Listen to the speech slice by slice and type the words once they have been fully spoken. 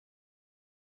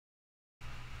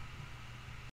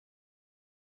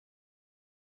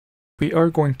We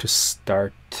are going to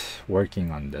start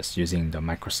working on this using the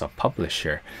Microsoft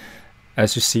Publisher.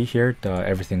 As you see here,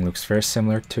 everything looks very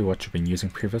similar to what you've been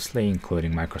using previously,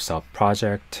 including Microsoft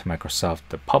Project, Microsoft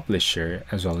the Publisher,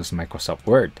 as well as Microsoft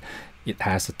Word. It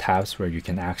has the tabs where you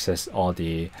can access all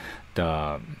the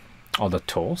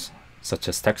tools, such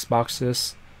as text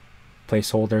boxes,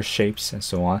 placeholders, shapes, and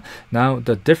so on. Now,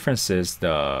 the difference is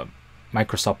the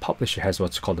Microsoft Publisher has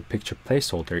what's called a picture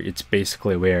placeholder. It's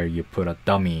basically where you put a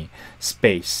dummy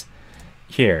space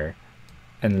here,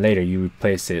 and later you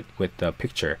replace it with the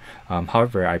picture.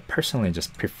 However, I personally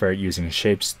just prefer using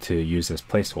shapes to use as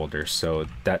placeholders, so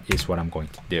that is what I'm going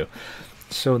to do.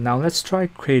 So now let's try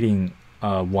creating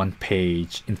a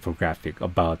one-page infographic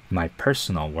about my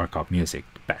personal workout music,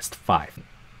 best 5.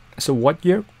 So what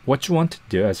you want to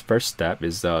do as first step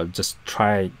is just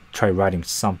try writing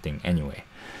something anyway.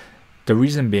 The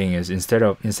reason being is instead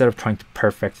of trying to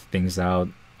perfect things out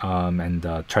and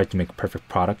try to make a perfect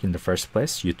product in the first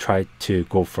place, you try to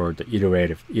go for the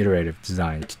iterative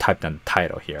design. To type down the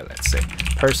title here, let's say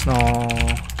personal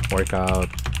workout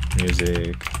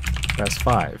music best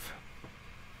 5,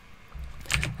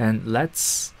 and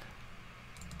let's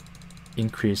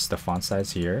increase the font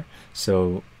size here.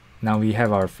 So now we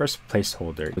have our first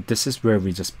placeholder, but this is where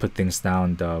we just put things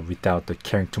down without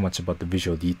caring too much about the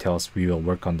visual details. We will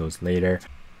work on those later.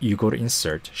 You go to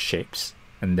insert shapes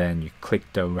and then you click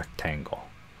the rectangle.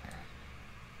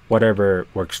 Whatever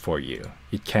works for you.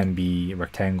 It can be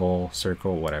rectangle,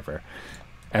 circle, whatever,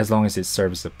 as long as it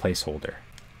serves as a placeholder.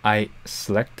 I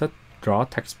select the draw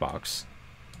text box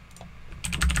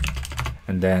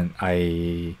and then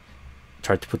I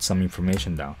try to put some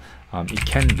information down. It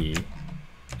can be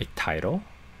a title,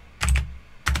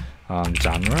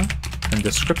 genre, and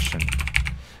description.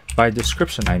 By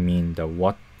description, I mean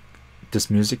what this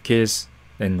music is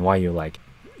and why you like it.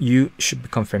 You should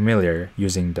become familiar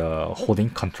using the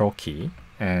holding Control key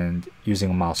and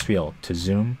using a mouse wheel to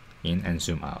zoom in and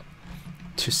zoom out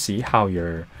to see how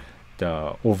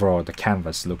the overall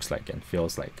canvas looks like and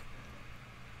feels like.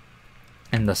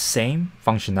 And the same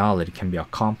functionality can be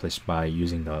accomplished by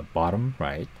using the bottom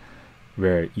right,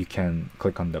 where you can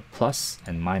click on the plus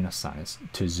and minus signs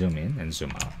to zoom in and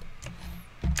zoom out.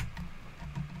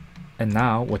 And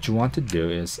now what you want to do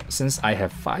is, since I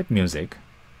have 5 music,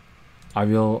 I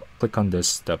will click on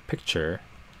the picture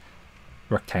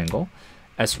rectangle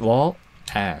as well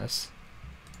as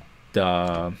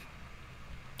the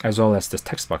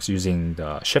text box using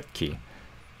the shift key.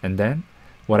 And then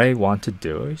what I want to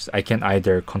do is I can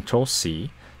either Control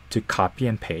C to copy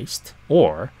and paste,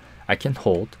 or I can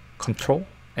hold Control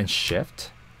and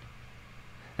Shift,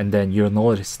 and then you'll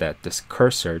notice that this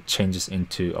cursor changes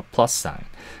into a plus sign,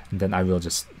 and then I will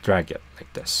just drag it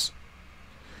like this,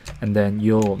 and then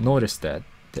you'll notice that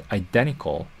the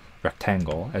identical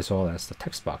rectangle as well as the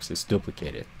text box is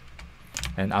duplicated.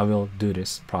 And I will do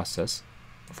this process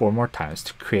 4 more times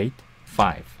to create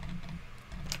 5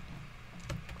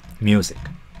 music.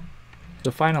 So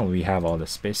finally we have all the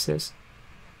spaces,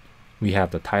 we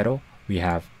have the title, we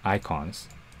have icons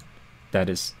that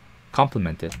is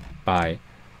complemented by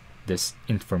this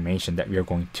information that we are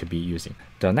going to be using.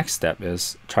 The next step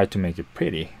is try to make it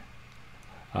pretty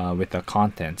with the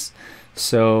contents.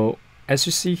 So as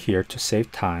you see here, to save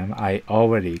time, I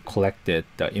already collected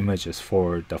the images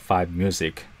for the 5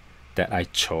 music that I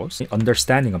chose. The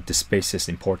understanding of the space is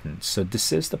important. So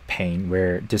this is the pane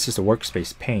this is the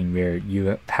workspace pane where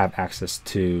you have access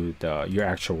to your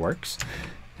actual works,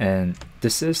 and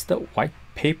this is the white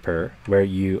paper where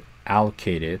you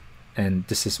allocate it, and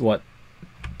this is what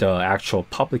the actual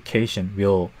publication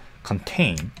will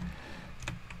contain,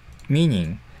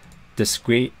 meaning this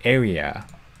gray area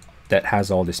that has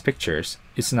all these pictures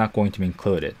is not going to be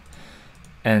included.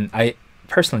 And I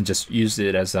personally just use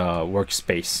it as a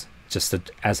workspace, just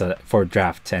for a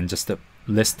draft and just a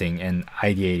listing and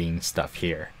ideating stuff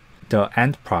here. The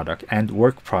end product and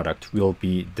work product will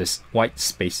be this white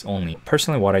space only.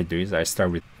 Personally, what I do is I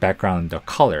start with background, the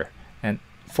color, and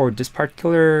for this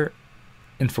particular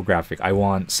infographic I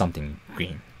want something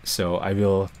green. So I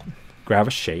will grab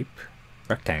a shape,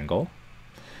 rectangle,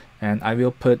 and I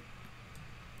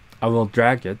will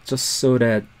drag it just so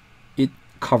that it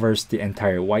covers the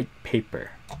entire white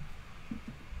paper.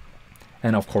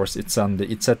 And of course it's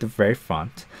at the very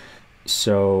front,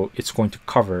 so it's going to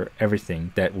cover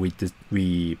everything that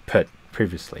we put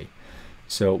previously.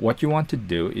 So what you want to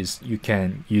do is you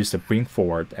can use the bring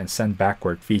forward and send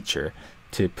backward feature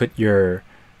to put your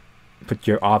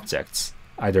objects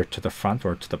either to the front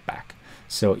or to the back.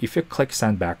 So if you click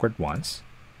send backward once,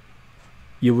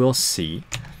 you will see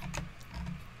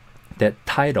that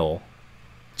title,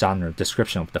 genre,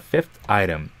 description of the 5th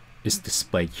item is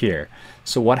displayed here.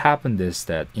 So what happened is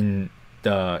that in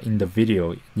the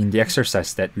video, in the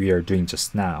exercise that we are doing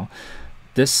just now,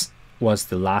 this was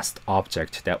the last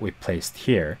object that we placed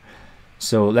here.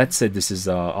 So let's say this is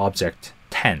object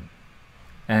 10,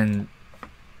 and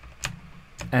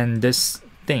this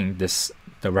thing,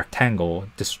 the rectangle,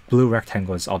 this blue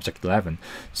rectangle is object 11.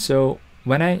 So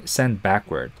when I send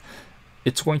backward,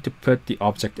 it's going to put the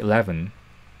object 11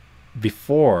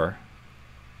 before,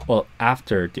 well,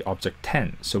 after the object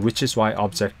 10. So which is why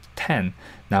object 10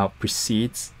 now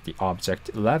precedes the object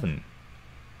 11.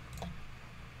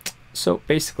 So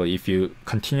basically, if you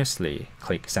continuously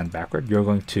click send backward, you're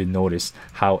going to notice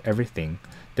how everything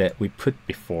that we put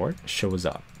before shows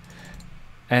up.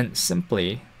 And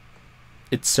simply,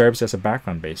 it serves as a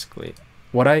background basically.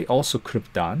 What I also could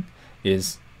have done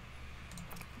is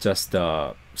just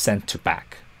send to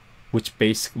back, which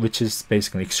is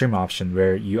basically an extreme option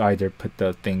where you either put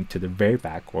the thing to the very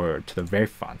back or to the very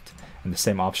front. And the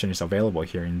same option is available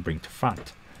here in bring to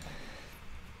front.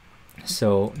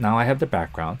 So now I have the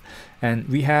background, and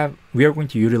we are going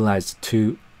to utilize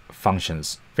two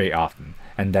functions very often,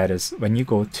 and that is when you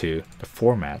go to the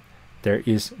format, there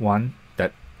is one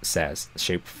that says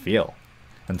shape fill,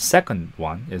 and the second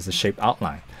one is the shape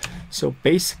outline. So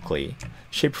basically,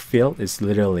 shape fill is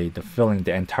literally the filling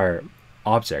the entire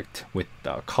object with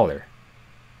the color.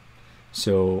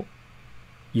 So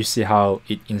you see how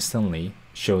it instantly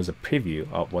shows a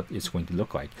preview of what it's going to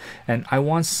look like. And I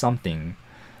want something,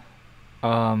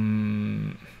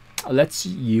 let's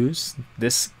use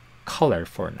this color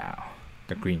for now,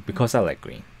 the green, because I like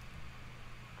green.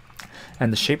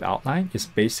 And the shape outline is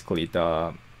basically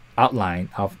the outline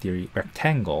of the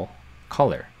rectangle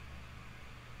color.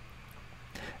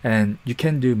 And you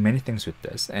can do many things with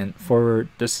this. And for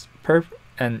this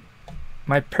and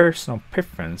my personal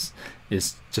preference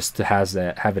is just to have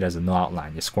it as a no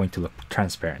outline. It's going to look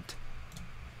transparent,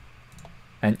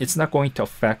 and it's not going to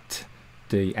affect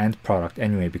the end product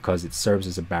anyway, because it serves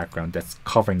as a background that's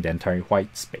covering the entire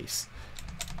white space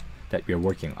that we are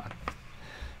working on.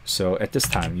 So at this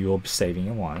time, you will be saving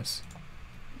it once,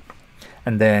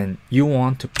 and then you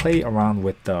want to play around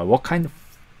with what kind of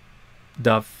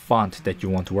the font that you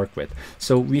want to work with.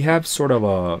 So we have sort of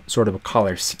a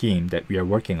color scheme that we are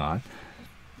working on,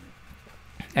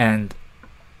 and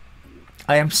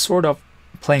I am sort of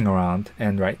playing around,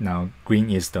 and right now green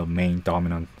is the main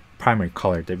dominant primary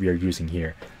color that we are using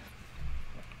here.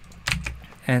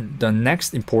 And the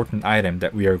next important item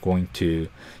that we are going to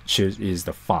choose is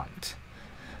the font.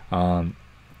 While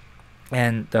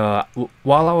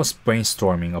I was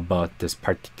brainstorming about this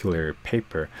particular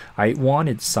paper, I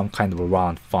wanted some kind of a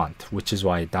round font, which is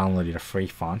why I downloaded a free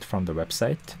font from the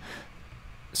website,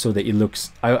 so that it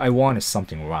looks, I wanted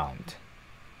something round.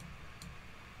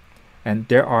 And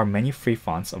there are many free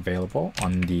fonts available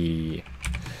on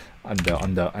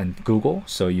Google,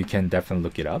 so you can definitely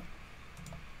look it up.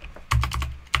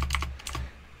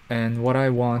 And what I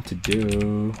want to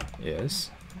do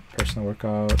is personal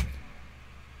workout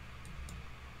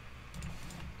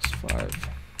 5.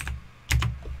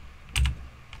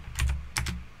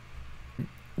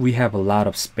 We have a lot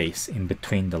of space in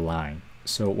between the line,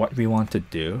 so what we want to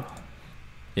do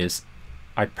is,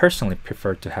 I personally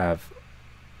prefer to have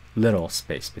little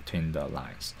space between the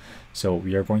lines. So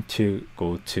we are going to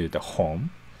go to the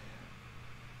home,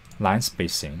 line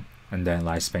spacing, and then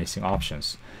line spacing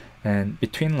options. And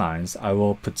between lines, I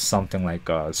will put something like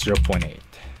 0.8.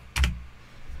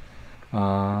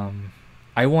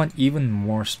 I want even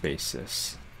more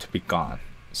spaces to be gone.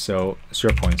 So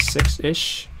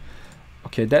 0.6-ish.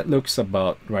 Okay, that looks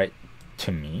about right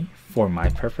to me for my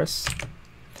purpose.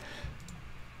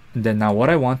 And then now what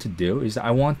I want to do is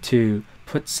I want to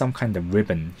put some kind of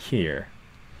ribbon here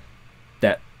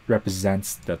that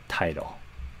represents the title.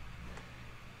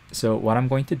 So what I'm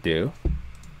going to do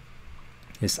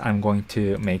is I'm going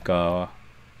to make a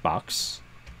box.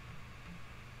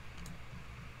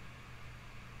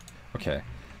 Okay,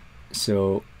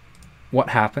 so what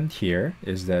happened here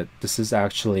is that this is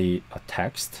actually a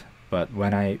text, but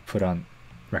when I put on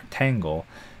rectangle,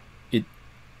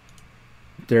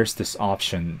 there's this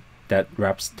option that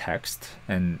wraps text,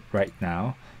 and right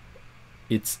now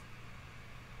it's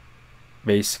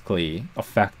basically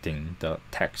affecting the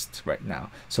text right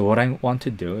now. So what I want to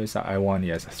do is I want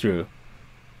it as a through.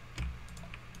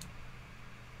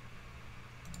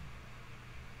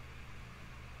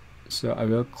 So I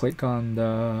will click on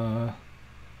the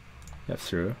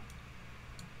through,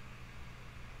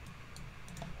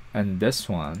 and this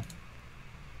one,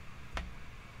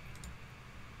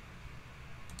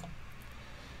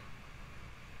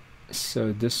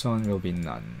 so this one will be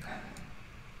none.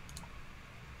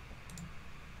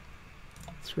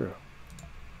 through.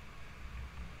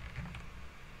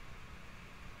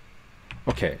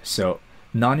 Okay, so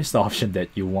none is the option that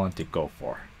you want to go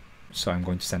for. So I'm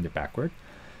going to send it backward.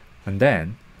 And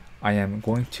then I am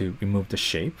going to remove the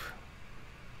shape,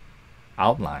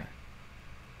 outline,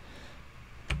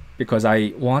 because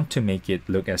I want to make it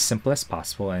look as simple as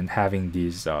possible, and having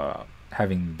these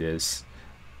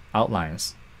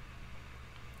outlines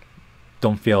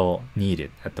don't feel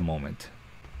needed at the moment.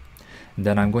 And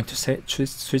then I'm going to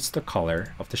switch the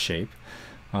color of the shape.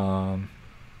 I'm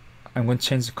going to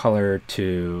change the color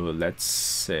to, let's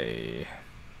say,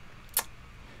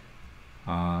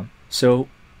 so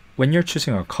when you're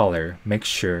choosing a color, make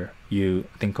sure you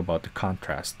think about the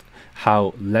contrast,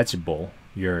 how legible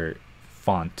your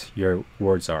font, your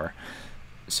words are.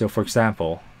 So for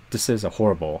example, this is a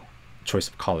horrible choice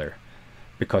of color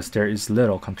because there is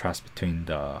little contrast between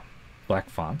the black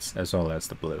fonts as well as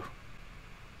the blue.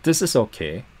 This is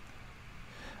okay.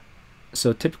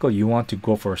 So typically you want to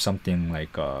go for something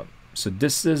like so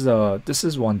this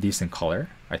is one decent color,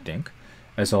 I think,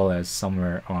 as well as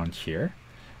somewhere around here.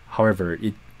 However,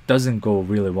 it doesn't go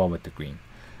really well with the green.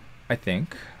 I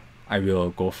think I will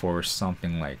go for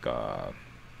something like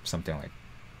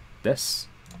this.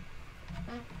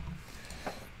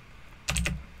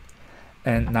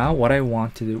 And now what I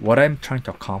want to do, what I'm trying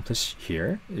to accomplish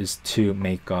here is to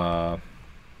make a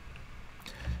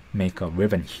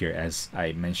ribbon here, as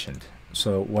I mentioned.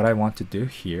 So what I want to do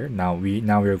here, now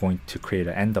we're going to create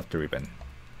an end of the ribbon.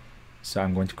 So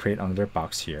I'm going to create another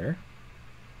box here,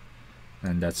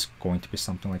 and that's going to be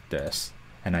something like this,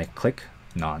 and I click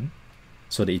none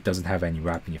so that it doesn't have any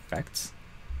wrapping effects.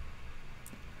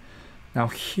 Now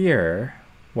here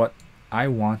what I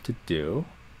want to do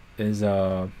is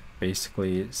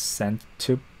basically send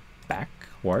to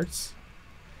backwards,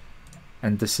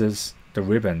 and this is the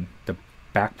ribbon, the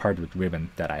back part with ribbon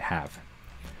that I have.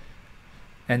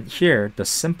 And here the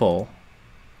simple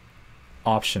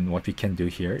option, what we can do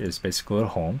here is basically go to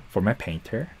home for my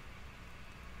painter,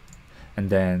 and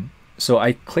then so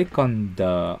I click on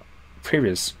the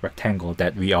previous rectangle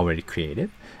that we already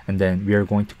created, and then we are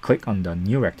going to click on the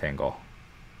new rectangle,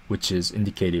 which is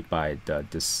indicated by the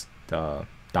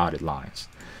dotted lines.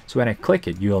 So when I click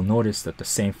it, you'll notice that the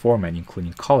same format,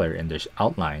 including color and the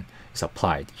outline, is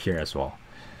applied here as well.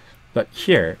 But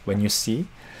here, when you see,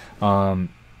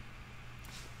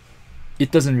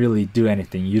 it doesn't really do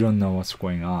anything. You don't know what's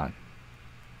going on.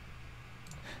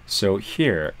 So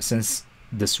here, since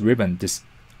this ribbon, this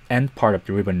end part of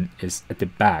the ribbon is at the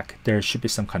back, there should be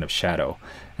some kind of shadow.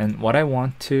 And what I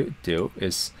want to do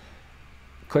is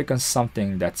click on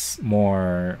something that has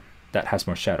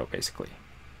more shadow, basically.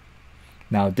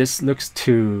 Now this looks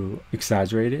too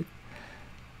exaggerated.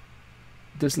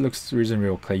 This looks reasonably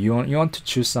okay. You want to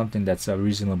choose something that's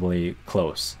reasonably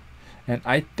close, and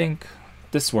I think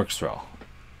this works well.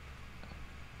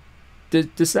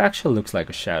 This actually looks like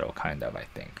a shadow, kind of, I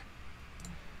think.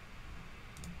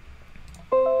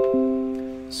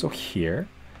 So here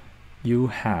you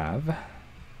have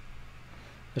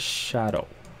a shadow,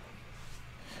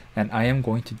 and I am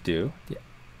going to do the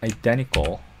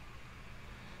identical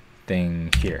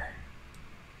thing here.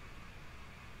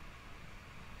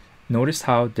 Notice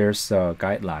how there's a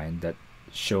guideline that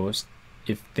shows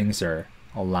if things are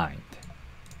aligned.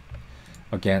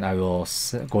 Again, I will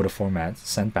go to format,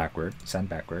 send backward,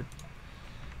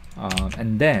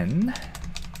 and then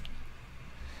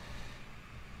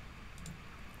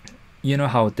you know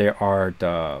how there are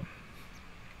the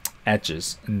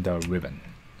edges in the ribbon.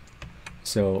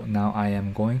 So now I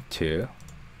am going to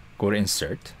go to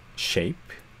insert,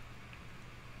 shape,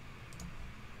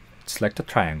 select a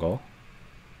triangle,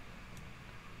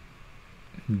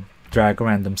 drag a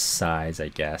random size, I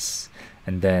guess,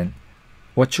 and then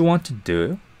what you want to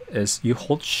do is you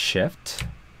hold shift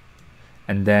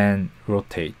and then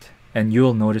rotate, and you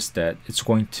will notice that it's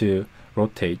going to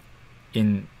rotate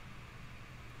in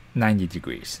 90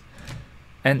 degrees.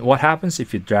 And what happens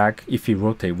if you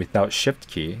rotate without shift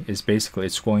key is basically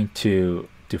it's going to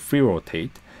free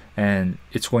rotate, and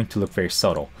it's going to look very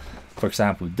subtle. For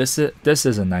example, this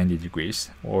is a 90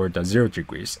 degrees or the 0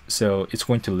 degrees, so it's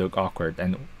going to look awkward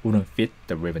and wouldn't fit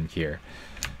the ribbon here.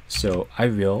 So I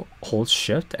will hold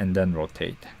shift and then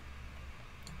rotate.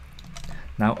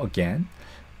 Now again,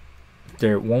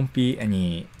 there won't be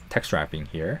any text wrapping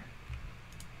here.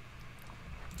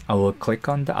 I will click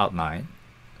on the outline,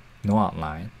 no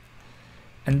outline,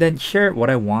 and then here what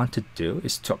I want to do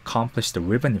is to accomplish the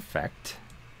ribbon effect.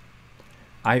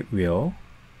 I will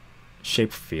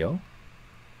shape fill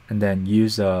and then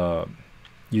use the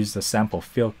sample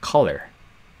fill color.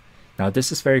 Now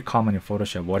this is very common in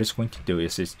Photoshop. What it's going to do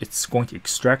is it's going to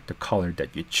extract the color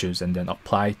that you choose and then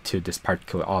apply to this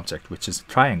particular object, which is a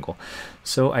triangle.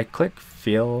 So I click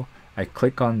fill, I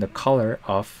click on the color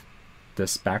of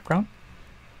this background,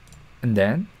 and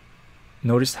then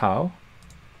notice how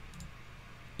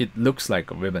it looks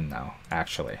like a ribbon now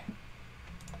actually.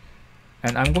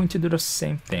 And I'm going to do the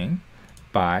same thing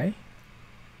by,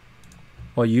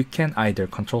 well, you can either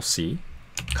Control C,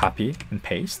 copy and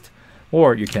paste,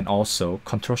 or you can also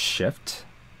Control Shift,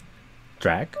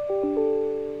 drag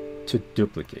to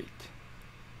duplicate.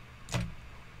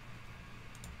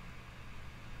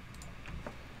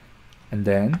 And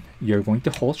then you're going to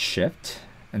hold Shift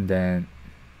and then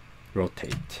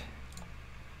rotate.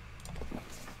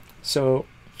 So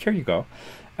here you go.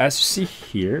 As you see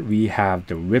here, we have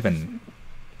the ribbon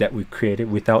that we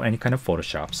created without any kind of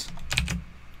Photoshops.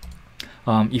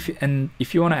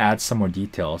 If you want to add some more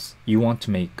details, you want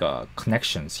to make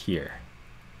connections here.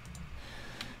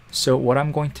 So what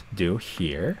I'm going to do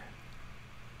here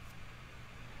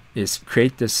is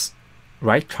create this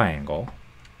right triangle,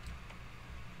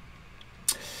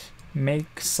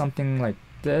 make something like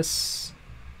this.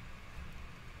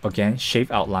 Again,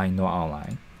 shape outline, no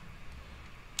outline.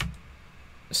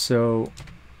 So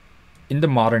in the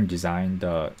modern design,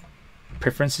 the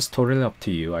preference is totally up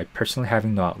to you. I personally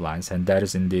having no outlines, and that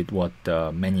is indeed what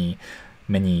many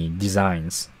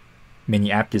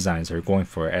app designs are going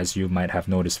for, as you might have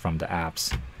noticed from the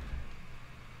apps.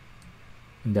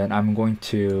 And then I'm going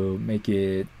to make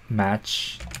it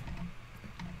match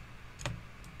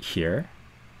here.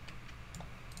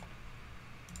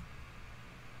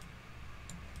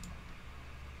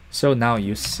 So now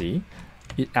you see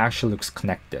it actually looks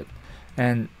connected,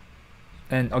 and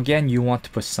again you want to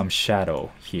put some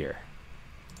shadow here,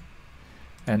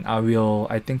 and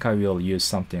I think I will use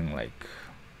something like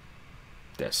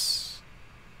this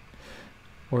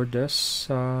or this.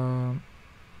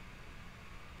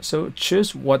 So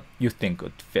choose what you think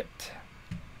would fit,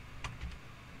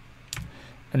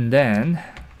 and then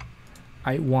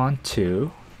I want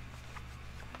to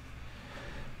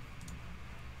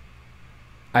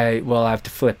I have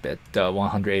to flip it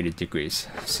 180 degrees.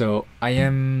 So I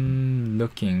am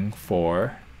looking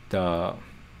for the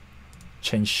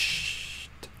change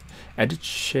edit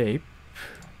shape.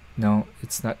 No,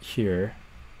 it's not here.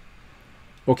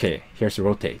 Okay, here's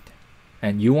rotate,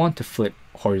 and you want to flip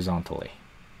horizontally.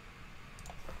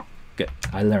 Good,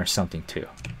 I learned something too,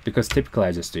 because typically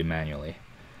I just do it manually.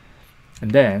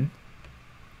 And then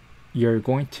you're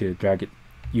going to drag it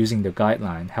using the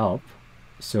guideline help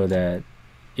so that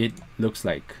it looks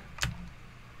like,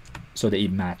 so that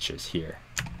it matches here.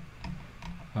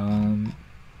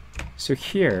 So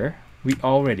here we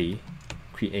already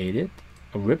created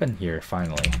a ribbon here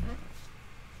finally.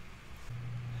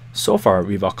 So far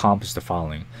we've accomplished the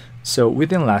following. So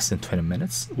within less than 20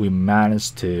 minutes we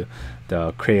managed to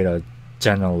create a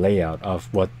general layout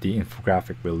of what the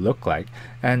infographic will look like,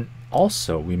 and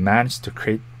also we managed to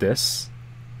create this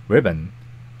ribbon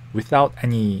without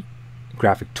any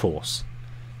graphic tools.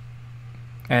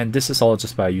 And this is all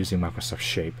just by using Microsoft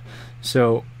Shape.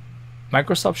 So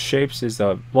Microsoft Shapes is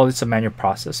it's a manual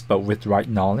process, but with right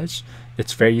knowledge,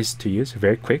 it's very easy to use,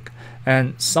 very quick.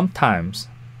 And sometimes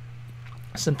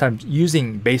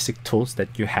using basic tools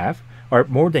that you have are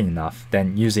more than enough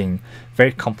than using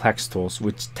very complex tools,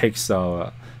 which takes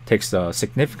a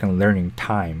significant learning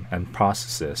time and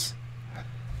processes.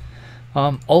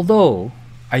 Although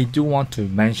I do want to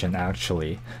mention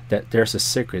actually that there's a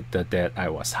secret that I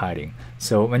was hiding.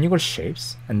 So when you go to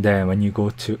shapes and then when you go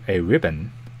to a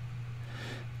ribbon,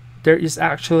 there is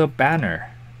actually a banner,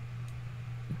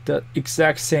 the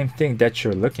exact same thing that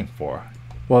you're looking for.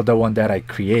 Well, the one that I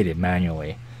created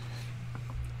manually.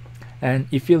 And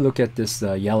if you look at this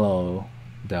the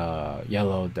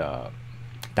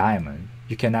diamond,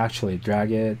 you can actually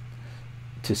drag it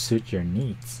to suit your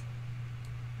needs.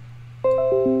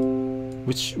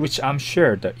 Which I'm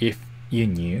sure that if you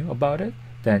knew about it,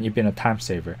 then you've been a time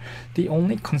saver. The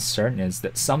only concern is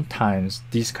that sometimes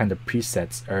these kind of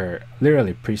presets are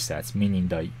literally presets, meaning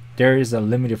that there is a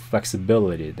limited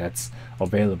flexibility that's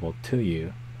available to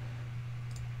you.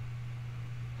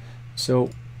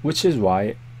 So, which is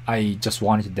why I just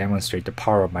wanted to demonstrate the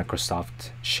power of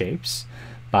Microsoft Shapes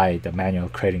by the manual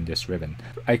creating this ribbon.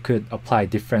 I could apply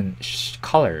different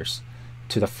colors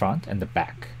to the front and the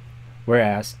back.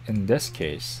 Whereas in this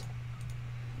case,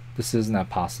 this is not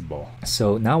possible.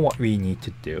 So now what we need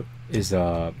to do is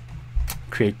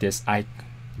create this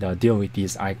deal with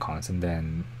these icons and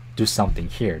then do something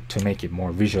here to make it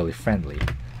more visually friendly.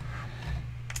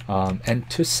 And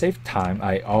to save time,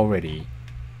 I already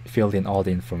filled in all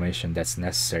the information that's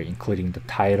necessary, including the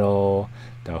title,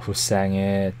 the who sang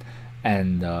it,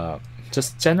 and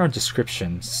just general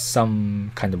description,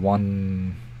 some kind of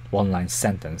one line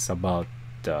sentence about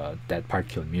that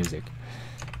particular music.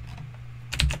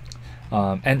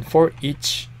 And for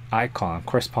each icon,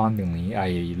 correspondingly,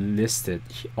 I listed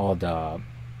all the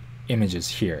images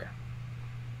here.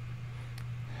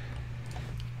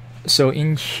 So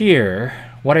in here,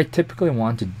 what I typically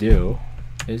want to do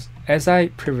is, as I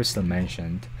previously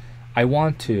mentioned, I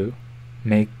want to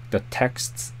make the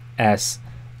texts as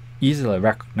easily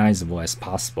recognizable as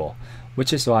possible,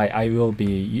 which is why I will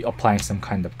be applying some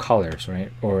kind of colors,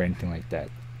 right, or anything like that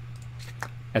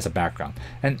as a background.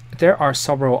 And there are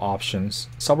several options,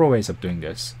 several ways of doing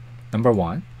this. Number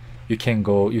one, you can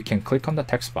click on the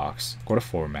text box, go to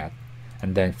format,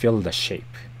 and then fill the shape.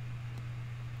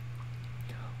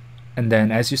 And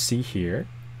then as you see here,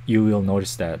 you will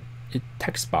notice that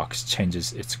text box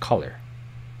changes its color.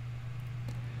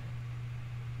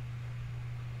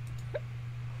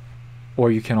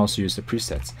 Or you can also use the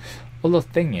presets. Well, the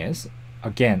thing is,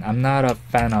 again, I'm not a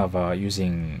fan of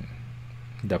using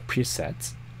the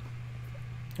presets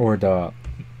or the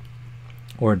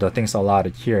things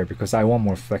allotted here, because I want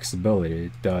more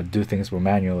flexibility to do things more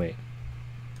manually.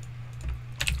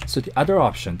 So the other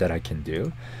option that I can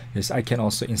do is I can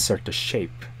also insert the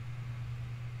shape.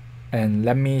 And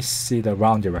let me see the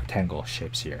rounded rectangle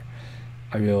shapes here.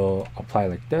 I will apply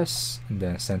like this and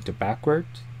then send to backward.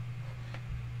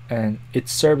 And it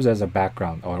serves as a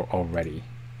background already.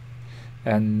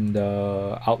 And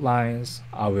the outlines,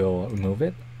 I will remove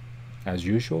it as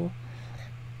usual.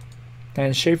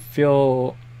 And shape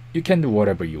fill, you can do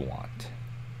whatever you want.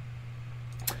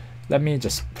 Let me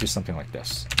just do something like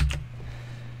this.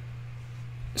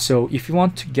 So if you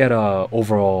want to get a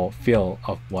overall feel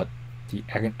of what the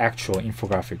actual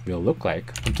infographic will look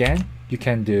like, again, you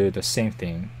can do the same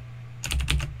thing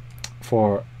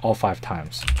for all 5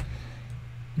 times.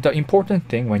 The important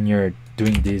thing when you're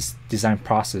doing these design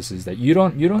processes is that you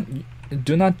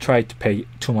do not try to pay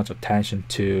too much attention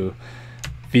to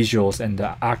visuals and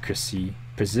the accuracy,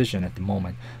 precision at the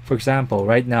moment. For example,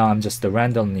 right now I'm just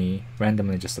randomly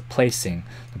just placing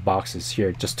the boxes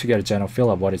here just to get a general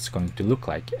feel of what it's going to look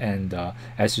like. And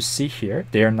as you see here,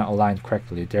 they are not aligned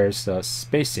correctly. There's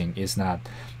spacing is not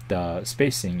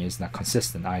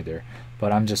consistent either.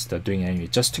 But I'm just doing it anyway,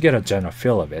 just to get a general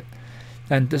feel of it.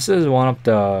 And this is one of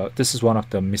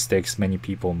the mistakes many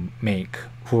people make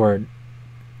who are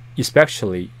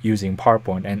especially using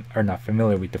PowerPoint and are not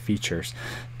familiar with the features.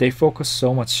 They focus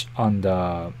so much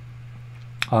on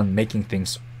making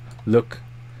things look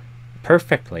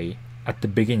perfectly at the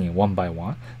beginning, one by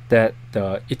one, that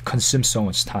it consumes so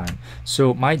much time.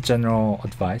 So my general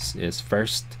advice is,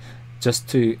 first, just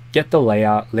to get the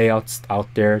layouts out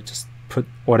there, just put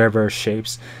whatever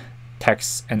shapes,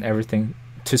 text, and everything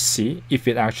to see if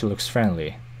it actually looks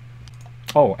friendly.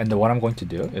 Oh, and what I'm going to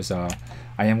do is I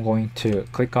am going to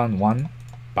click on one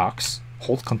box,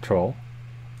 hold Control,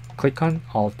 click on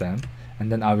all of them,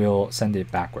 and then I will send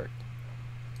it backward.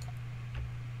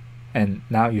 And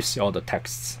now you see all the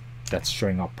texts that's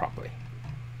showing up properly.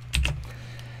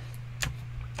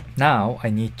 Now I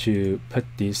need to put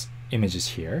these images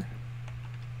here,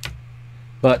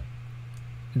 but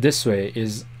this way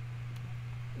is,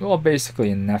 well,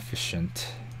 basically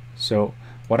inefficient. So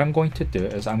what I'm going to do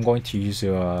is I'm going to use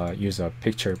a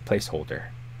picture placeholder.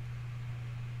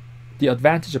 The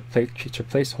advantage of picture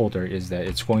placeholder is that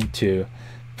it's going to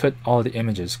put all the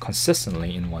images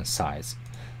consistently in one size.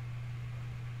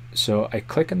 So I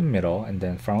click in the middle, and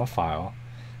then from a file,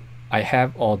 I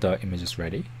have all the images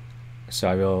ready. So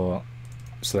I will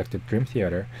select the Dream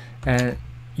Theater, and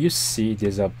you see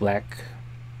these are black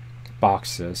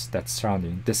boxes that's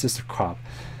surrounding. This is the crop.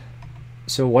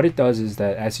 So what it does is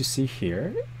that, as you see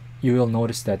here, you will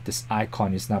notice that this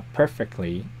icon is not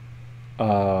perfectly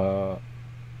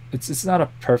it's not a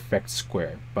perfect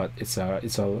square, but it's a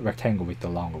rectangle with a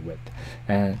longer width.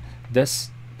 And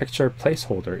this picture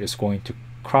placeholder is going to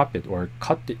crop it or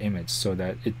cut the image so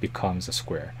that it becomes a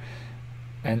square.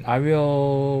 And I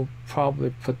will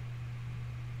probably put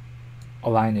a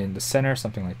line in the center,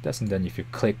 something like this, and then if you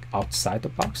click outside the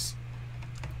box,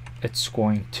 it's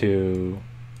going to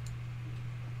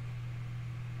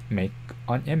make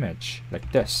an image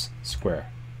like this, square.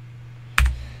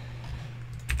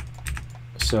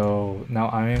 So now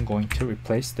I am going to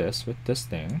replace this with this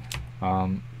thing,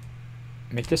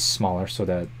 make this smaller so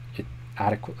that it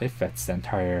adequately fits the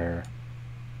entire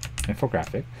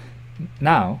infographic.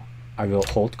 Now I will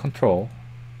hold Control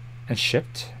and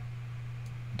Shift,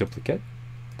 duplicate,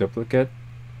 duplicate,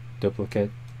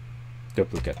 duplicate,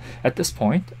 duplicate. At this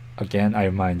point, again, I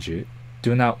remind you,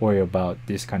 do not worry about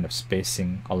this kind of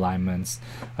spacing alignments,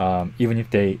 even if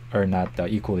they are not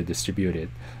equally distributed.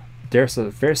 There's a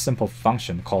very simple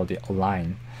function called the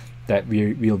align that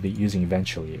we will be using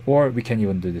eventually, or we can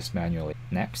even do this manually.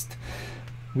 Next,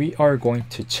 we are going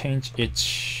to change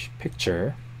each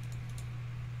picture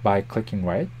by clicking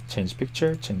right, change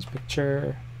picture,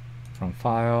 from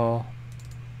file,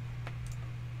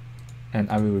 and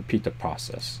I will repeat the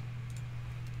process.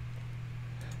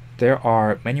 There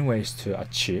are many ways to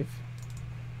achieve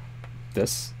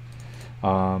this,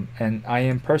 and I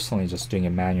am personally just doing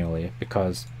it manually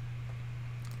because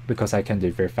I can do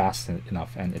it very fast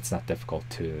enough, and it's not difficult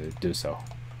to do so.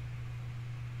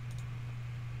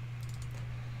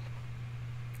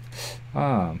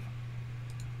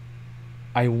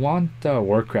 I want the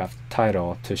WordCraft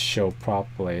title to show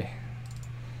properly.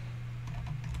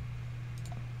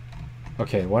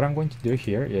 Okay, what I'm going to do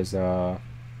here is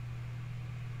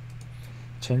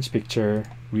change picture,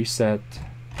 reset.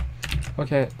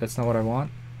 Okay, that's not what I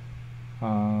want.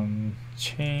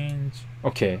 Change.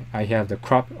 Okay, I have the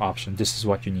crop option. This is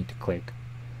what you need to click.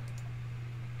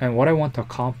 And what I want to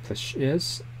accomplish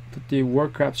is put the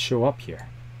WordCraft show up here.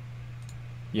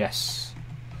 Yes,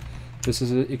 this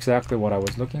is exactly what I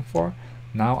was looking for.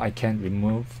 Now I can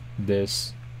remove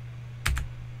this.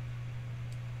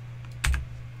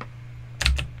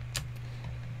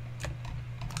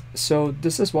 So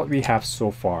this is what we have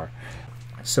so far.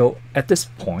 So at this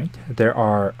point, there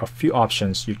are a few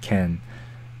options you can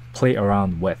play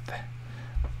around with,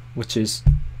 which is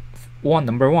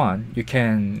number one, you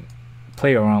can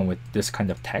play around with this kind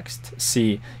of text,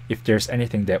 see if there's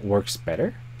anything that works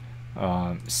better.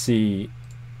 See,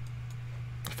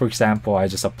 for example, I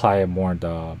just apply more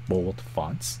the bold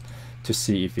fonts to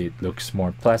see if it looks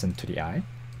more pleasant to the eye.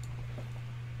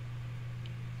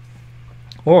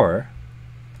 Or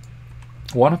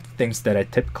one of the things that I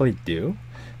typically do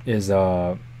is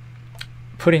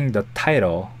putting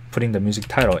the music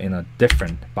title in a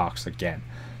different box again.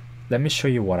 Let me show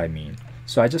you what I mean.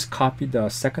 So I just copy the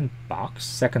second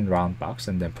round box,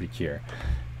 and then put it here.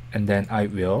 And then I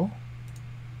will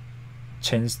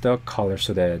change the color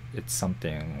so that it's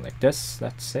something like this,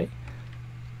 let's say.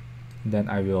 And then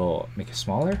I will make it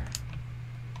smaller.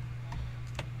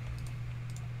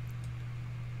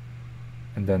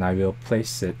 And then I will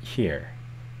place it here.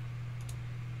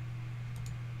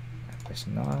 Place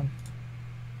it on.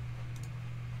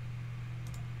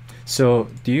 So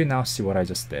do you now see what I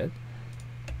just did?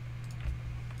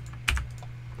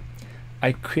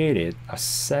 I created a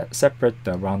separate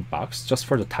round box just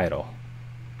for the title,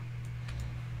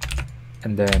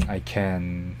 and then I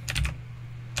can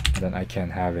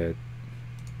have it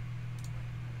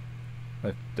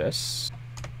like this.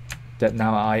 That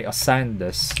now I assign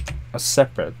this a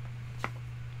separate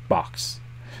box,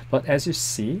 but as you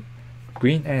see,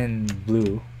 green and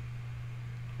blue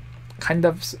kind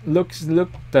of look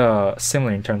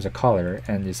similar in terms of color,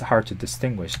 and it's hard to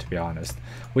distinguish, to be honest,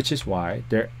 which is why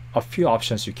there are a few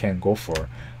options you can go for.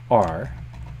 Are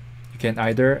you can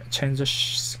either change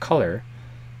the color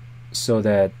so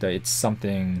that it's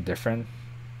something different.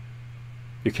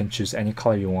 You can choose any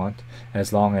color you want,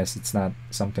 as long as it's not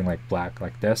something like black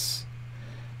like this.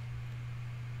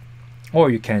 Or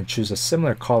you can choose a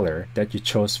similar color that you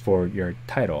chose for your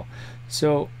title.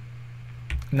 So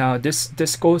now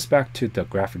this goes back to the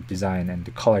graphic design and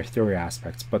the color theory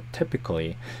aspects, but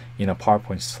typically in a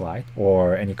PowerPoint slide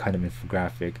or any kind of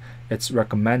infographic, it's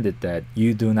recommended that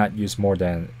you do not use more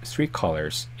than 3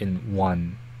 colors in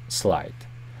one slide.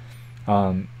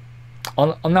 Unless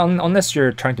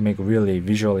you're trying to make a really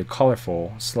visually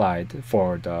colorful slide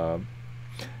for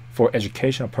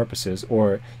educational purposes,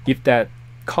 or if that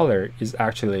color is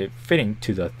actually fitting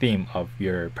to the theme of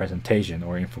your presentation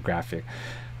or infographic.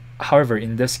 However,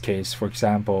 in this case, for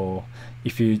example,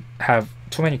 if you have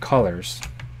too many colors,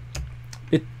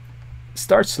 it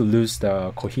starts to lose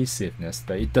the cohesiveness,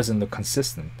 it doesn't look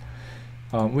consistent,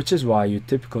 which is why you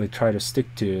typically try to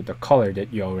stick to the color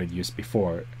that you already used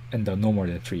before, and the no more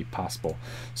than 3 possible.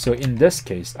 So in this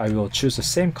case, I will choose the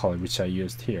same color which I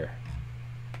used here.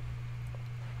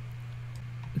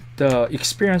 The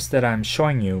experience that I'm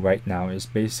showing you right now is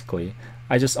basically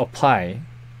I just apply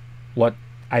what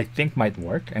I think might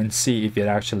work and see if it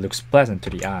actually looks pleasant to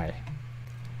the eye.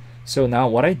 So now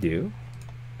what I do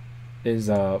is,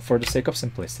 for the sake of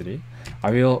simplicity, I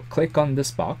will click on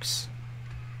this box,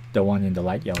 the one in the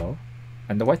light yellow,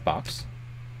 and the white box.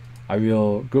 I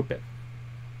will group it,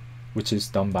 which is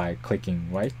done by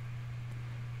clicking right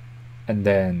and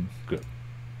then group.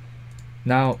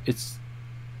 Now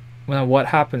Well, what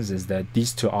happens is that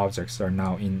these two objects are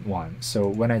now in one. So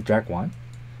when I drag one,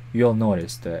 you'll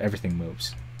notice that everything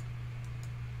moves.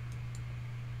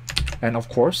 And of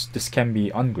course, this can be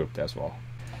ungrouped as well.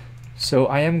 So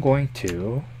what I'm going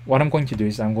to do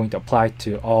is I'm going to apply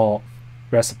to all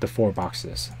rest of the 4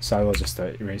 boxes. So I will just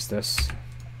erase this.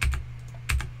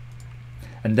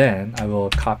 And then I will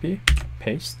copy,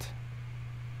 paste,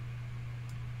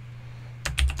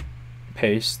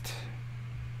 paste,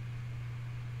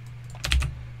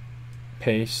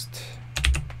 paste,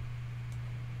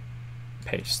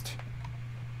 paste.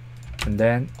 And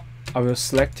then I will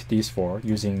select these 4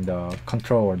 using the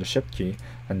Control or the Shift key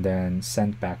and then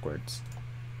send backwards.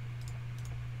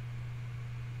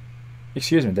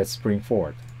 Excuse me, that's bring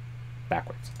forward.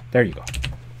 Backwards. There you go.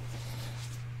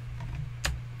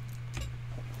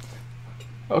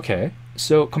 Okay,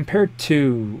 so compared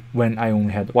to when I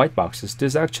only had white boxes,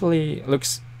 this actually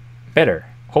looks better,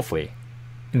 hopefully,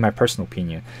 in my personal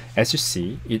opinion. As you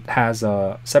see, it has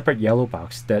a separate yellow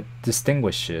box that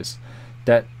distinguishes,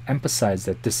 that emphasizes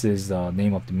that this is the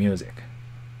name of the music.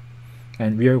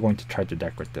 And we are going to try to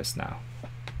decorate this now.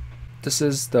 This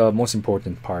is the most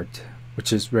important part,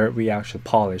 which is where we actually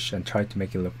polish and try to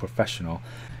make it look professional.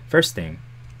 First thing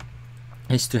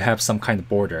is to have some kind of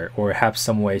border or have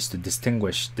some ways to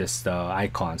distinguish this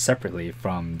icon separately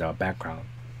from the background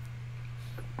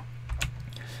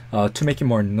to make it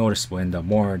more noticeable and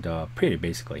more pretty,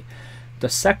 basically. The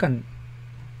second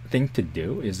thing to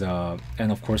do is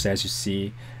and of course, as you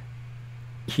see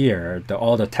here,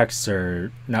 all the texts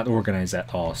are not organized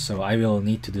at all, so I will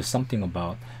need to do something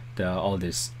about all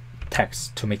this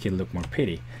text to make it look more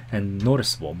pretty and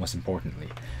noticeable, most importantly.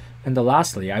 And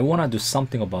lastly, I want to do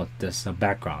something about this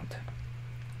background,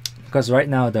 because right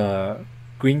now the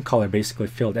green color basically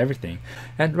filled everything,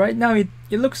 and right now it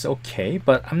looks okay,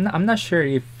 but I'm not sure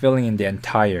if filling in the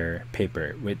entire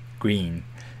paper with green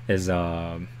is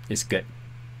good.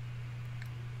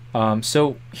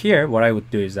 So here what I would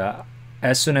do is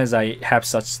as soon as I have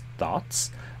such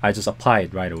thoughts, I just apply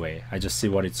it right away. I just see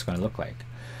what it's going to look like.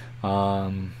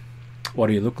 What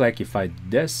do you look like if I do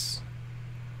this?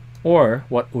 Or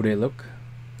what would it look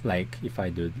like if I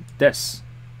do this?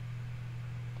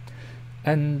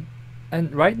 And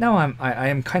right now I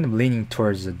am kind of leaning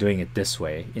towards doing it this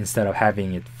way instead of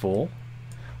having it full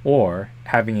or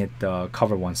having it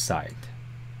cover one side.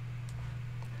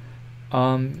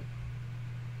 I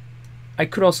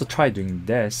could also try doing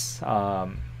this,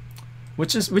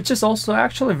 which is also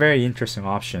actually a very interesting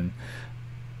option.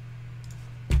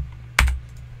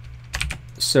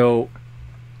 So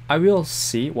I will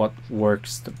see what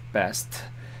works the best,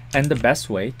 and the best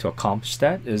way to accomplish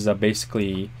that is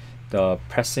basically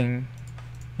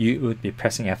you would be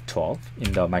pressing F12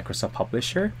 in the Microsoft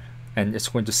Publisher, and it's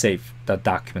going to save the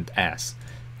document as,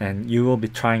 and you will be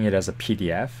trying it as a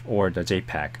PDF or the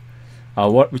JPEG,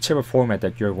 whichever format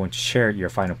that you're going to share your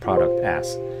final product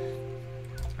as.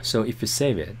 So if you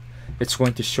save it, it's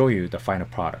going to show you the final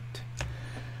product,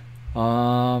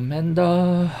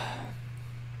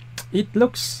 it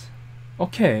looks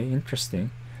okay,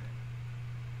 interesting.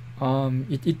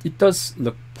 It does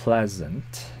look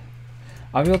pleasant.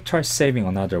 I will try saving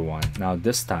another one. Now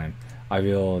this time I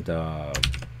will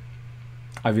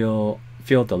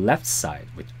fill the left side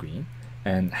with green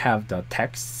and have the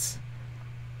texts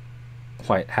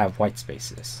have white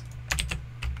spaces.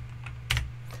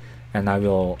 And I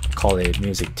will call it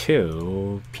music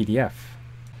 2 PDF.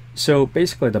 So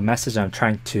basically the message I'm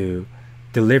trying to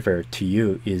deliver to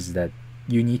you is that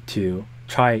you need to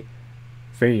try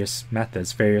various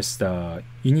methods,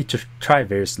 you need to try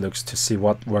various looks to see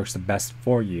what works the best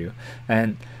for you.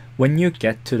 And when you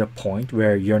get to the point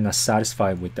where you're not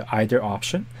satisfied with either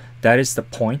option, that is the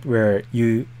point where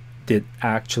you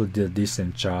actually did a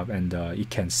decent job, and you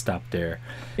can stop there.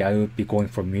 Yeah, I would be going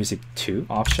for music 2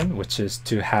 option, which is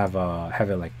to have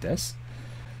it like this,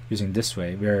 using this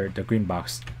way where the green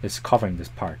box is covering this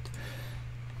part.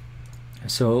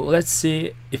 So let's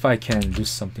see if I can do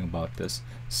something about this.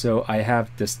 So I have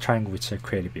this triangle which I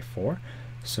created before,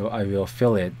 so I will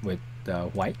fill it with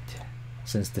white,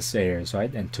 since this area is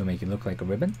white, and to make it look like a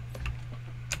ribbon.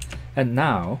 And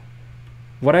now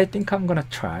what I think I'm gonna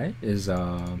try is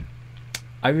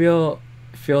I will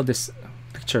fill this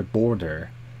picture border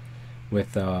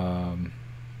with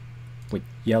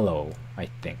yellow, I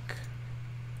think,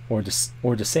 or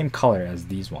the same color as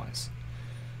these ones.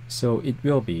 So it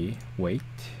will be weight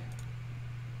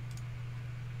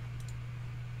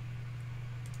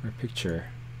or picture.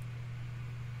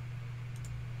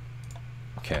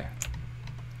 Okay.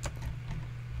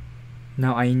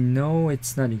 Now I know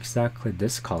it's not exactly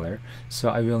this color, so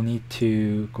I will need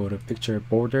to go to picture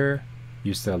border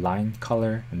use the line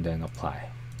color and then apply.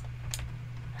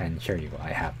 And here you go,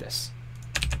 I have this.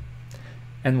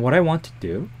 And what I want to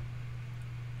do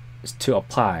is to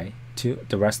apply to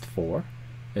the rest 4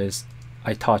 is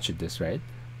I touched this, right?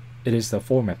 It is the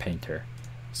format painter.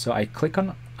 So I click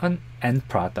on an end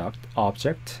product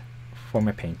object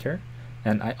format painter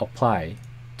and I apply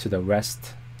to the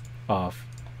rest of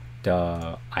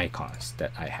the icons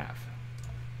that I have.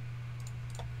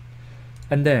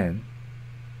 And then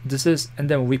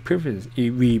we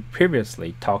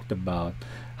previously talked about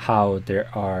how there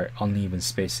are uneven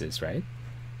spaces, right?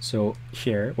 So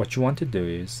here what you want to do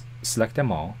is select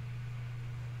them all.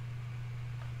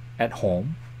 At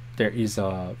home there is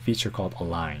a feature called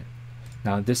align.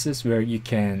 Now this is where you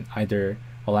can either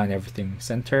align everything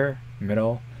center,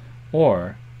 middle,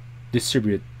 or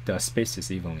distribute the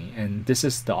spaces evenly, and this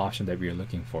is the option that we are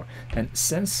looking for. And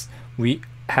since we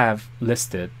have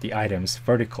listed the items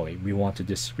vertically, we want to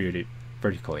distribute it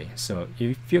vertically. So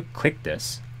if you click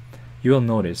this, you will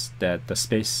notice that the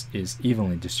space is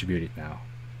evenly distributed now.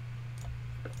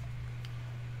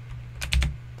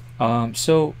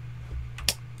 So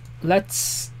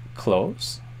let's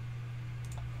close.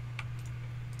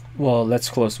 Well, let's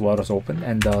close what was open,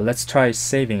 and let's try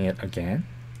saving it again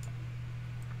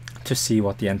to see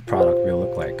what the end product will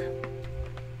look like.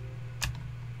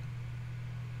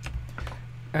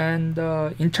 And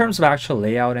in terms of actual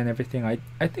layout and everything, I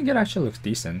think it actually looks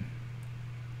decent.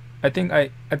 I think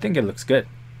it looks good.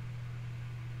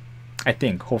 I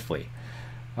think, hopefully.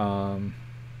 And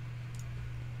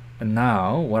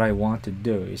now what I want to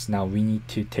do is now we need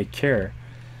to take care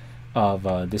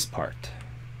of this part,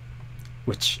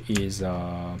 which is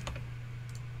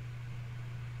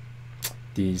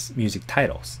these music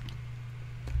titles.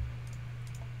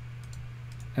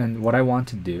 And what I want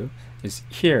to do is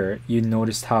here you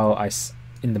noticed how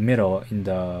in the middle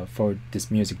for this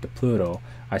music, the Pluto,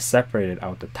 I separated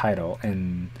out the title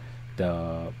and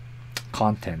the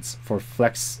contents for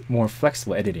more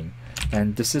flexible editing.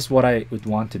 And this is what I would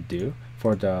want to do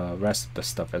for the rest of the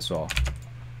stuff as well.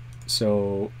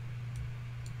 So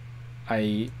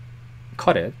I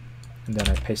cut it and then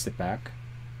I paste it back,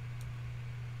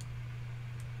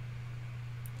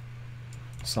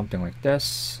 something like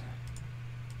this.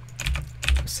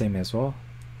 Same as well.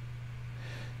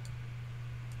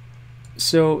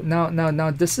 So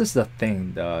now this is the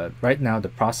thing. Right now the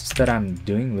process that I'm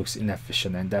doing looks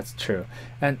inefficient, and that's true.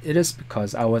 And it is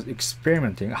because I was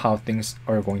experimenting how things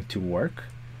are going to work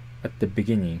at the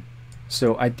beginning.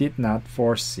 So I did not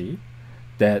foresee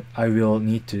that I will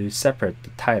need to separate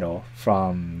the title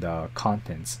from the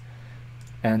contents.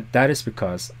 And that is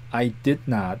because I did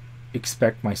not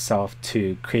expect myself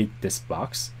to create this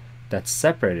box that's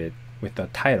separated with the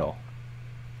title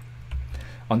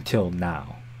until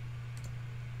now.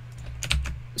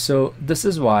 So this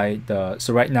is why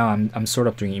so right now I'm sort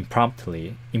of doing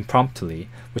impromptuly,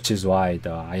 which is why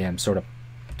I am sort of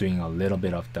doing a little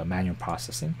bit of the manual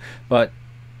processing. But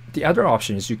the other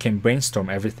option is you can brainstorm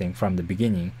everything from the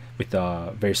beginning with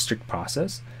a very strict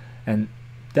process, and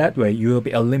that way you will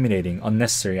be eliminating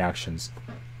unnecessary actions.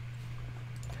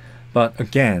 But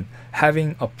again,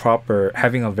 having a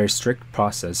very strict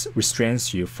process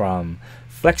restrains you from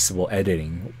flexible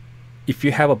editing. If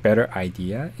you have a better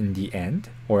idea in the end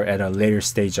or at a later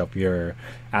stage of your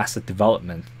asset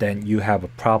development, then you have a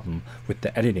problem with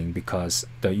the editing because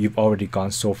you've already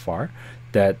gone so far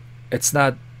that it's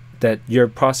not that your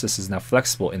process is not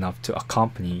flexible enough to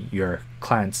accompany your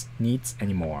client's needs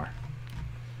anymore.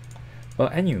 Well,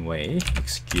 anyway,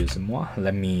 excuse-moi,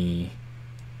 let me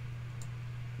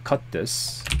cut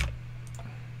this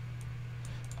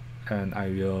and I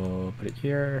will put it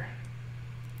here.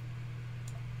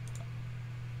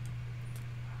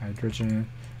 Hydrogen.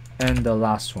 And the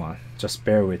last one, just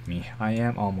bear with me, I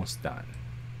am almost done.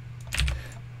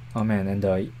 Oh man,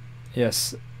 and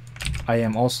yes, I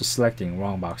am also selecting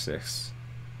wrong boxes.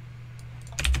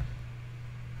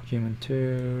 Human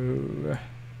 2.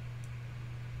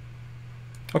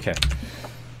 Okay,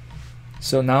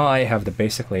 so now I have the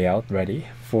basic layout ready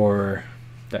for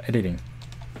the editing.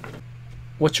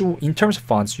 In terms of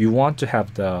fonts, you want to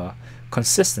have the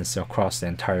consistency across the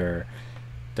entire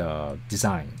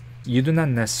design. You do not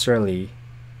necessarily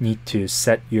need to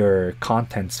set your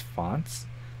contents fonts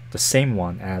the same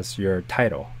one as your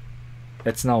title.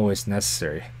 It's not always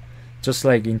necessary. Just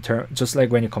like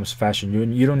when it comes to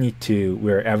fashion, you don't need to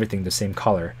wear everything the same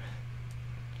color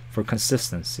for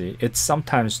consistency. It's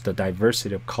sometimes the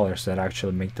diversity of colors that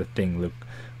actually make the thing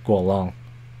go along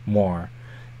more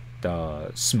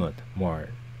smooth,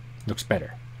 looks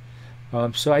better.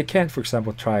 So I can, for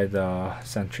example, try the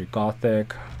Century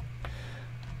Gothic,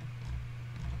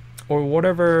 or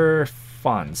whatever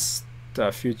fonts.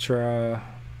 The Futura.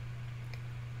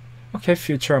 Okay,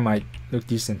 Futura might look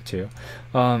decent too.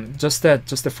 Just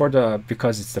for the,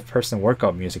 because it's the personal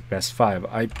workout music best 5.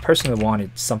 I personally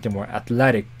wanted something more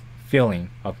athletic feeling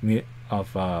of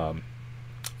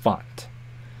font.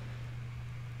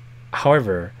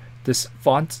 However, this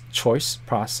font choice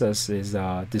process is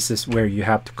this is where you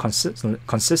have to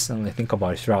consistently think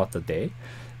about it throughout the day,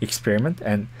 experiment,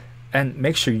 and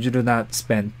make sure you do not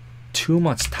spend too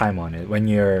much time on it when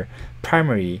your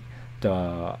primary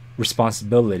the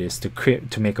responsibility is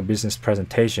to make a business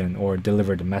presentation or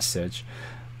deliver the message.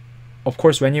 Of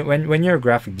course, when you're a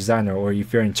graphic designer, or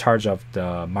if you're in charge of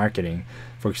the marketing,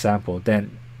 for example,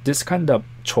 then this kind of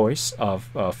choice of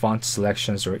font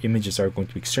selections or images are going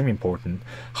to be extremely important.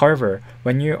 However,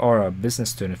 when you are a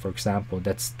business student, for example,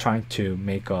 that's trying to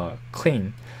make a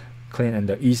clean and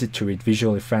easy to read,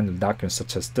 visually friendly document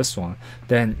such as this one,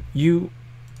 then you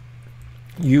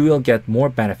will get more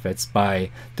benefits by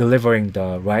delivering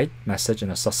the right message in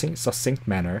a succinct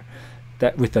manner,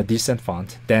 that with a decent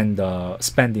font, than the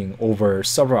spending over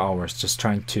several hours just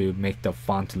trying to make the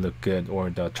font look good, or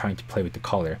trying to play with the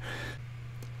color.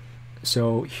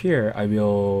 So here I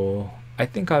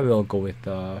think I will go with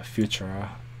the Futura,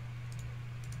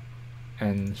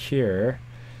 and here,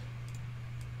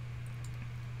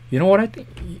 you know what I think?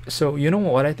 So you know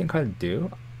what I think I'll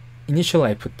do? Initially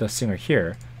I put the singer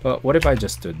here, but what if I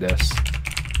just do this?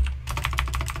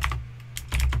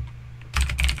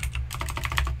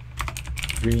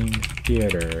 Dream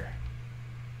Theater.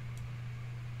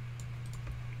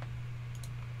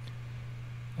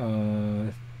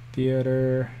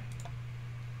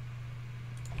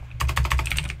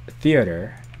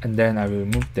 Theater, and then I will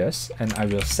move this, and I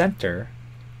will center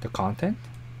the content,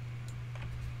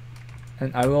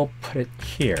 and I will put it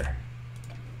here.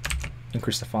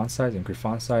 Increase the font size,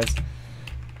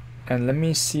 and let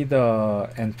me see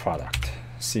the end product,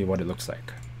 see what it looks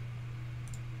like.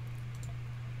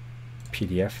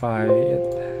 PDFi it.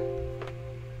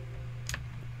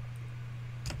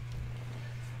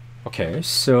 Okay,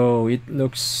 so it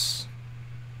looks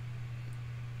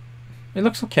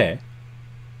okay.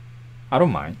 I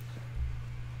don't mind.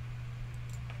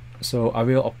 So I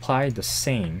will apply the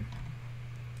same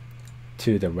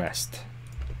to the rest.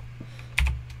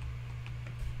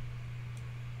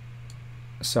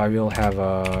 So I will have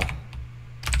a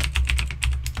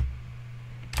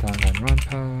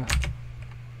Rampa.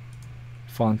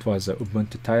 Font was a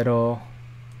Ubuntu title,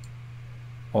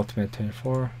 Ultimate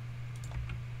 24.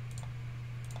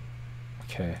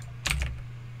 Okay,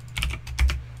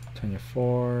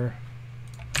 24.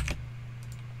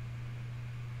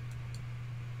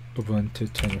 Ubuntu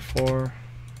 24.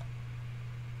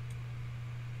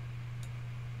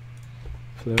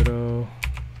 Pluto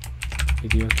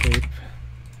videotape.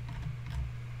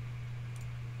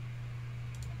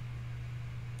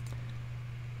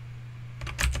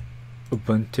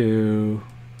 Ubuntu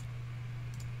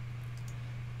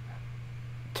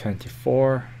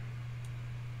 24.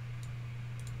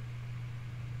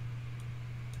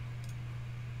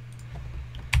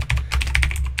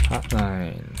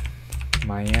 Hotline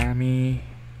Miami.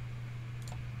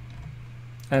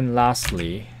 And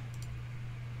lastly,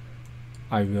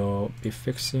 I will be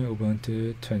fixing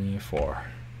Ubuntu 24.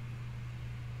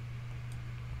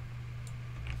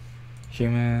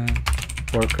 Human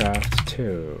Warcraft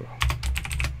 2.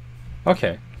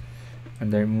 Okay,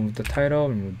 and then remove the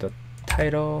title,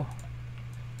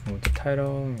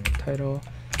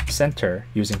 center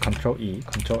using Control E,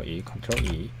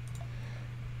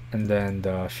 and then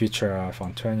the Futura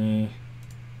font 20.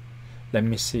 Let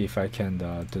me see if I can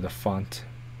do the font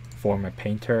for my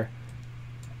painter,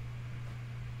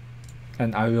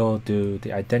 and I will do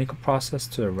the identical process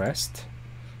to the rest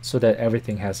so that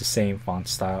everything has the same font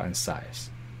style and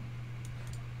size.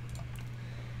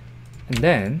 And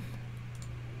then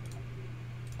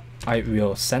I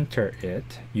will center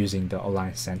it using the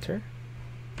align center.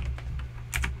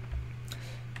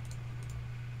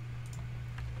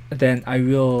 Then I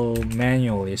will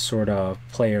manually sort of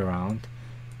play around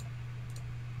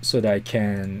so that I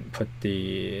can put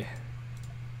I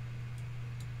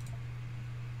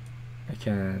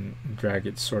can drag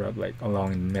it sort of like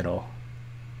along the middle.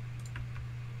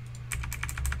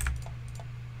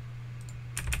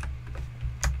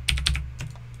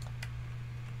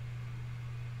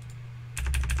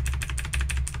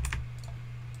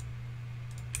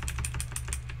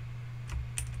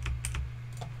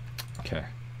 Okay.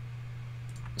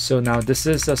 So now this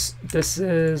is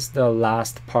the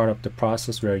last part of the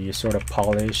process where you sort of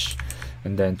polish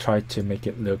and then try to make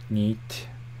it look neat,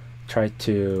 try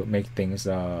to make things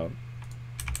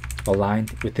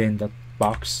aligned within the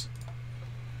box.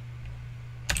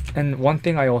 And one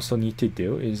thing I also need to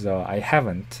do is I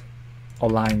haven't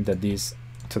aligned these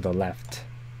to the left.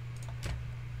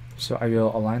 So I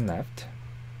will align left.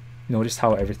 Notice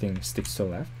how everything sticks to the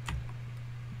left.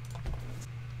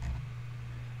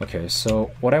 Okay,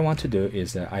 so what I want to do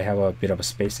is I have a bit of a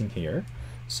spacing here.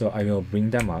 So I will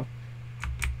bring them up.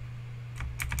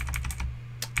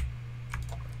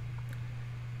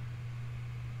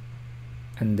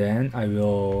 And then I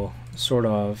will sort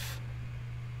of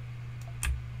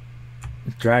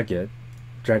drag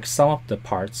some of the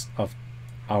parts of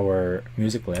our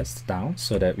music list down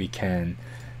so that we can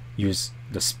use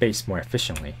the space more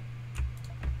efficiently.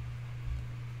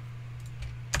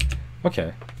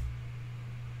 Okay.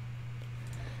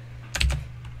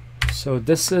 So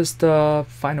this is the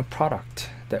final product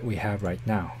that we have right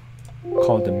now,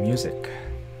 called the music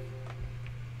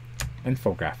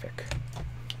infographic.